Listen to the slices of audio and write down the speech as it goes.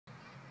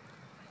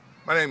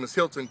My name is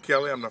Hilton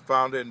Kelley. I'm the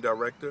founder and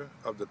director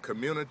of the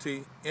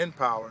Community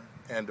Empower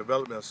and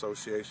Development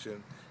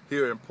Association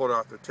here in Port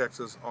Arthur,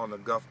 Texas on the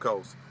Gulf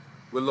Coast.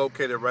 We're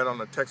located right on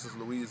the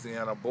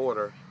Texas-Louisiana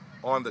border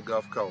on the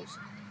Gulf Coast.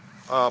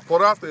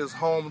 Port Arthur is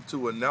home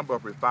to a number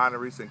of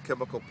refineries and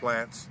chemical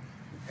plants,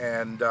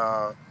 and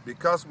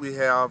because we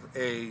have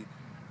a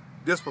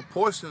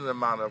disproportionate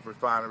amount of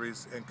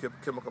refineries and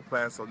chemical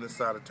plants on this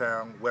side of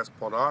town, West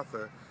Port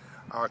Arthur,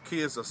 our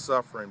kids are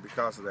suffering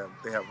because of that.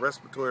 They have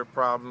respiratory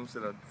problems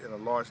in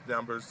large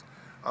numbers.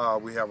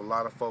 We have a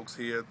lot of folks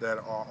here that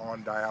are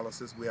on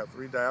dialysis. We have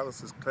 3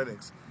 dialysis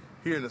clinics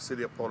here in the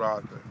city of Port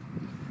Arthur.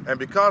 And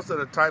because of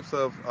the types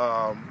of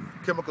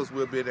chemicals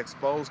we're being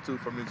exposed to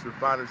from these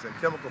refineries and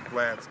chemical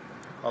plants,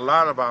 a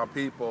lot of our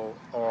people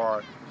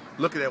are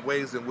looking at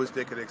ways in which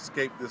they can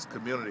escape this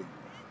community.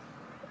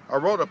 I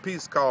wrote a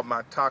piece called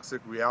My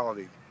Toxic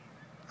Reality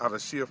out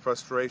of sheer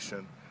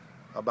frustration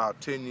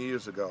about 10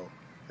 years ago,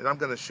 and I'm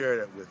going to share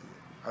that with you.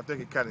 I think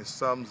it kind of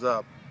sums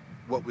up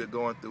what we're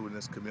going through in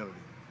this community.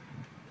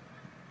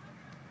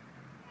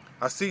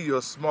 I see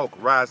your smoke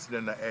rising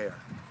in the air,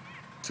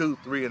 2,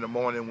 3 in the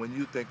morning when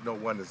you think no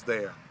one is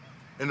there.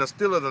 In the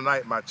still of the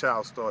night, my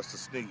child starts to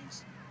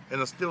sneeze. In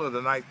the still of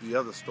the night, the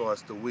other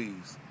starts to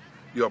wheeze.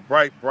 Your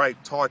bright,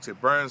 bright torch, it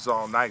burns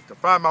all night. To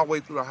find my way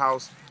through the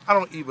house, I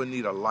don't even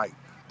need a light.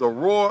 The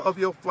roar of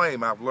your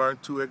flame I've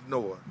learned to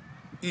ignore.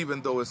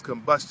 Even though its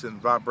combustion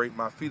vibrate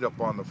my feet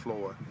up on the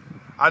floor.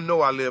 I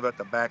know I live at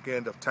the back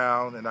end of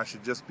town and I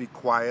should just be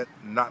quiet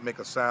and not make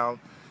a sound.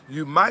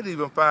 You might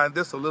even find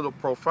this a little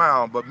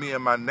profound, but me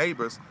and my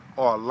neighbors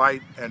are a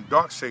light and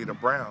dark shade of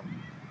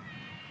brown.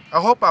 I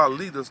hope our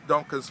leaders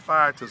don't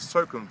conspire to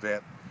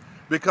circumvent,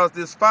 because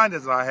these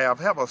findings I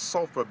have a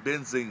sulfur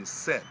benzene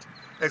scent.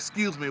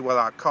 Excuse me while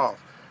I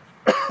cough.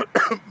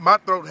 My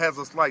throat has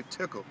a slight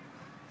tickle.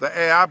 The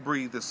air I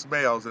breathe is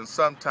smells and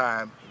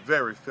sometimes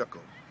very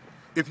fickle.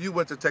 If you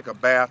went to take a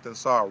bath and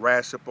saw a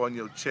rash up on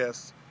your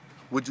chest,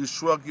 would you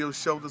shrug your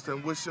shoulders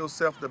and wish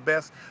yourself the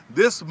best?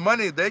 This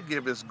money they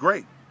give is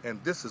great,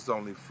 and this is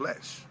only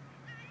flesh.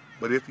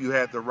 But if you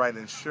had the right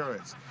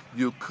insurance,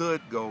 you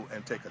could go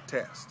and take a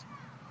test.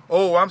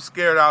 Oh, I'm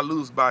scared I'll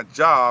lose my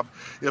job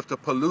if the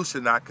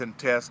pollution I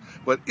contest.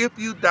 But if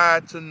you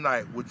died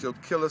tonight, would your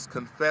killers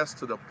confess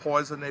to the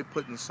poison they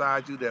put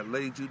inside you that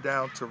laid you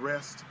down to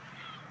rest?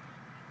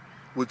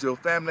 Would your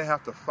family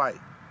have to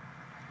fight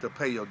to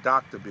pay your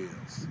doctor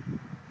bills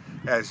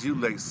as you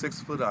lay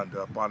 6 foot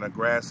under up on a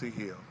grassy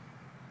hill?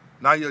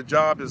 Now your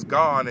job is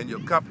gone and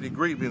your company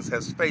grievance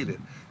has faded.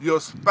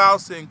 Your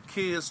spouse and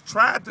kids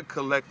tried to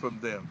collect from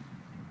them,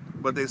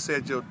 but they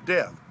said your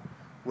death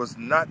was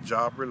not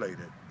job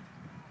related.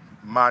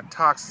 My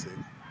toxic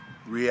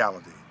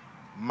reality.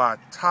 My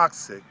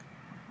toxic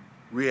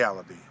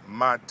reality.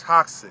 My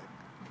toxic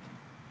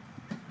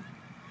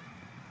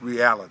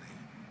reality.